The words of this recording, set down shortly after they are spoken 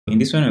In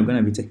this one, we're going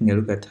to be taking a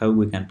look at how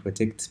we can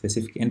protect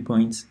specific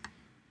endpoints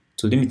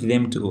to limit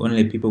them to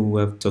only people who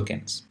have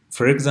tokens.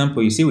 For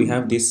example, you see we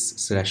have this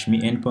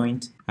 /me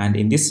endpoint, and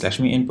in this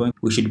 /me endpoint,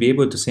 we should be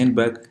able to send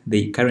back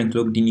the current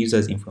logged in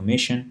user's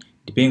information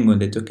depending on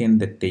the token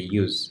that they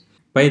use.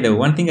 By the way,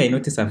 one thing I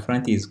noticed up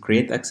front is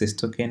create access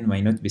token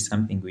might not be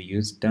something we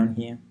use down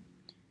here.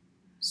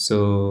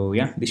 So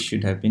yeah, this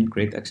should have been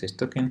create access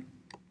token.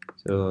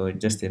 So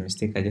just a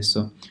mistake I just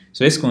saw.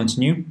 So let's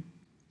continue.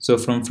 So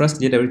from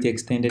Flask JWT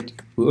extended,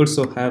 we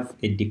also have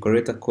a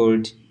decorator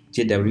called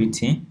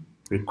JWT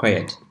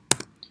Required.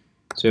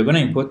 So we're going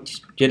to import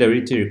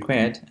JWT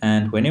Required,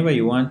 and whenever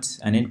you want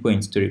an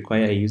endpoint to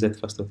require a user to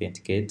first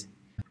authenticate,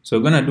 so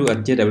we're going to do a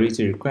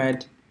JWT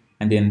Required,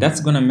 and then that's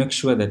going to make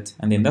sure that,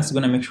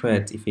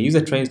 if a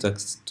user tries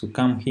to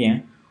come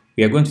here,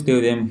 we are going to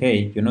tell them,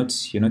 hey, you're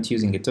not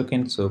using a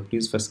token, so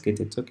please first get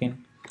a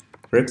token.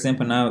 For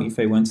example, now if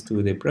I went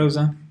to the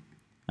browser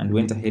and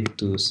went ahead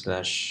to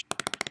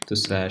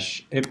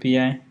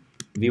 /API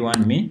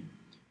v1me,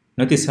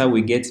 notice how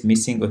we get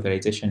missing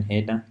authorization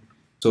header.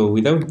 So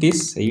without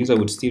this, a user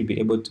would still be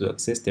able to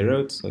access the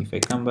route. So if I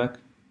come back,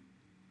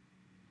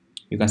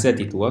 you can see that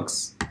it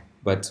works.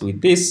 But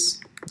with this,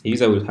 a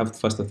user will have to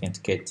first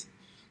authenticate.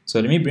 So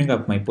let me bring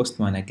up my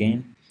Postman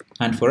again.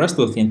 And for us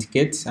to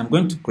authenticate, I'm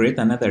going to create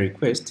another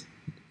request.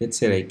 Let's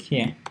say like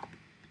here.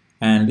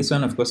 And this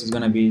one, of course, is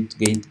going to be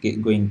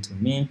going to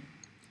me.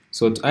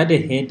 So to add a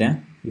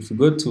header, if we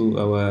go to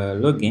our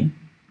login,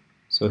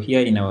 so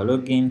here in our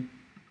login,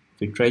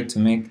 if we try to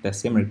make the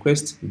same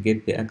request, we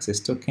get the access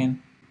token.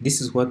 This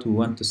is what we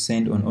want to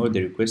send on all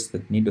the requests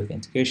that need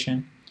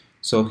authentication.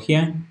 So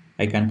here,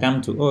 I can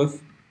come to auth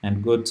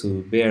and go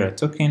to bearer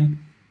token.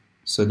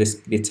 So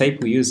the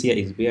type we use here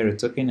is bearer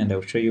token, and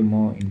I'll show you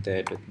more in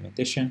the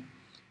documentation.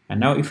 And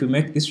now if we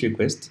make this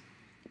request,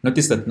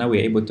 notice that now we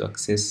are able to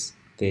access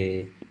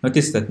the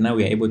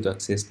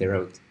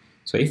route.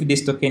 So if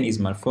this token is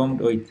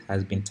malformed or it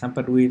has been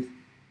tampered with,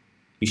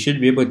 you should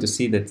be able to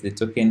see that the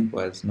token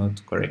was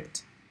not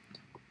correct.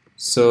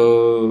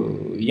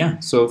 So yeah,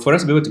 so for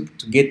us to be able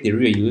to get the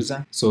real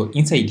user, so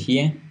inside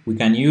here we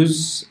can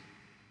use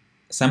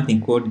something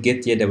called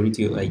get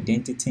JWT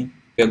identity.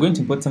 We are going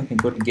to import something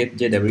called get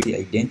JWT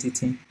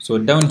identity. So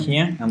down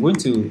here, I'm going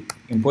to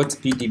import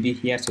PDB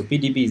here. So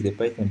PDB is the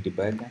Python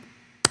debugger.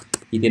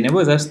 It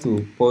enables us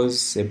to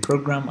pause a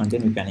program, and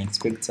then we can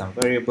inspect some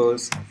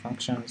variables and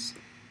functions.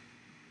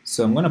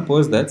 So I'm going to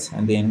pause that,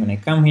 and then when I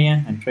come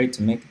here and try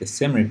to make the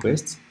same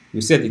request,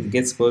 you see that it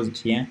gets paused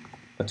here.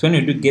 But when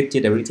we do get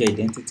JWT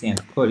identity and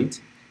call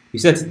it, you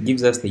see that it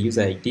gives us the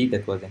user ID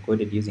that was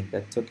encoded using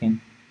that token.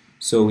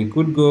 So we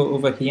could go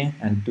over here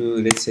and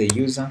do, let's say,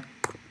 user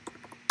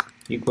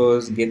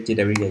equals get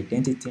JWT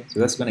identity. So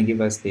that's going to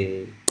give us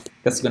the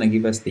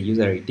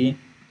user ID.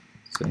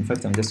 So in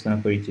fact, I'm just going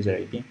to query user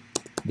ID.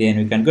 Then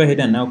we can go ahead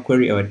and now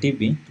query our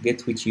DB to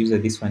get which user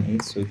this one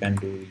is. So we can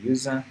do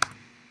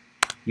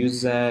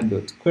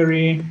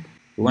user.query.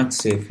 We want to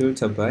say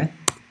filter by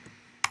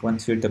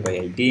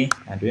ID,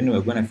 and then we're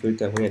going to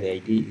filter where the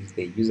ID is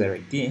the user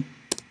ID,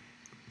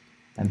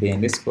 and then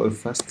let's call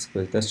first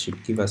because that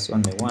should give us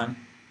only one.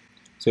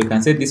 So we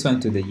can set this one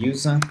to the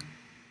user.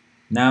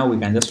 Now we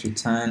can just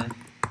return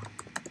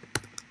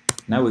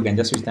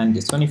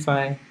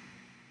disqualify.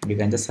 We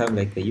can just have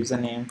like the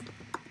username,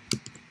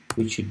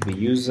 which should be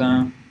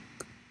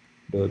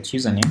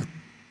user.username,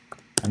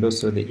 and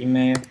also the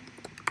email,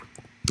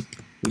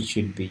 which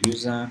should be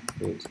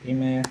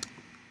user.email.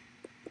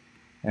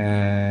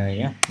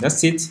 Yeah,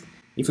 that's it.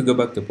 If we go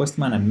back to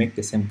Postman and make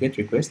the same GET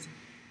request,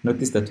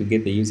 notice that we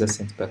get the user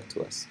sent back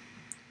to us.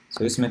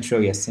 So let's make sure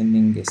we are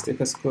sending the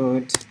status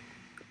code,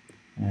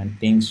 and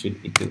things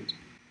should be good.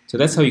 So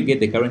that's how you get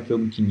the current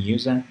logged in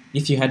user.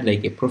 If you had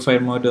like a profile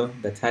model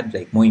that had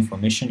like more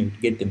information, you would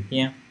get them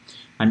here.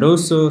 And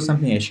also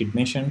something I should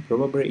mention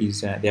probably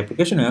is the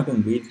application we're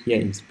working with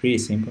here is pretty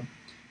simple.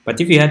 But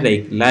if you had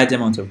like large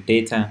amounts of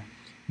data,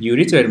 you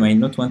literally might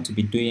not want to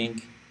be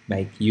doing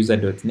like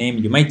user.name.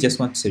 You might just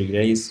want to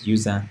serialize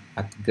user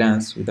at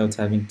glance without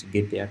having to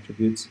get the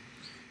attributes.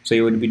 So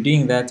you would be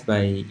doing that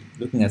by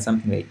looking at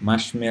something like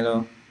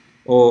Marshmallow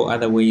or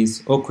other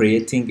ways, or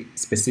creating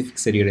specific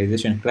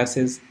serialization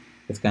classes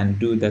that can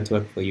do that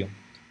work for you.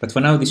 But for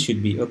now, this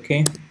should be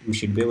okay. We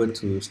should be able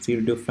to still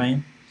do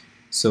fine.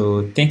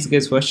 So thanks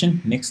guys for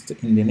watching.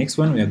 In the next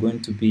one, we are going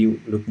to be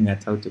looking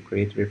at how to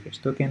create refresh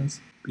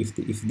tokens. If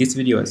this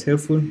video was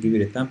helpful, give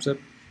it a thumbs up.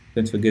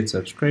 Don't forget to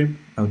subscribe.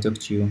 I'll talk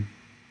to you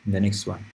in the next one.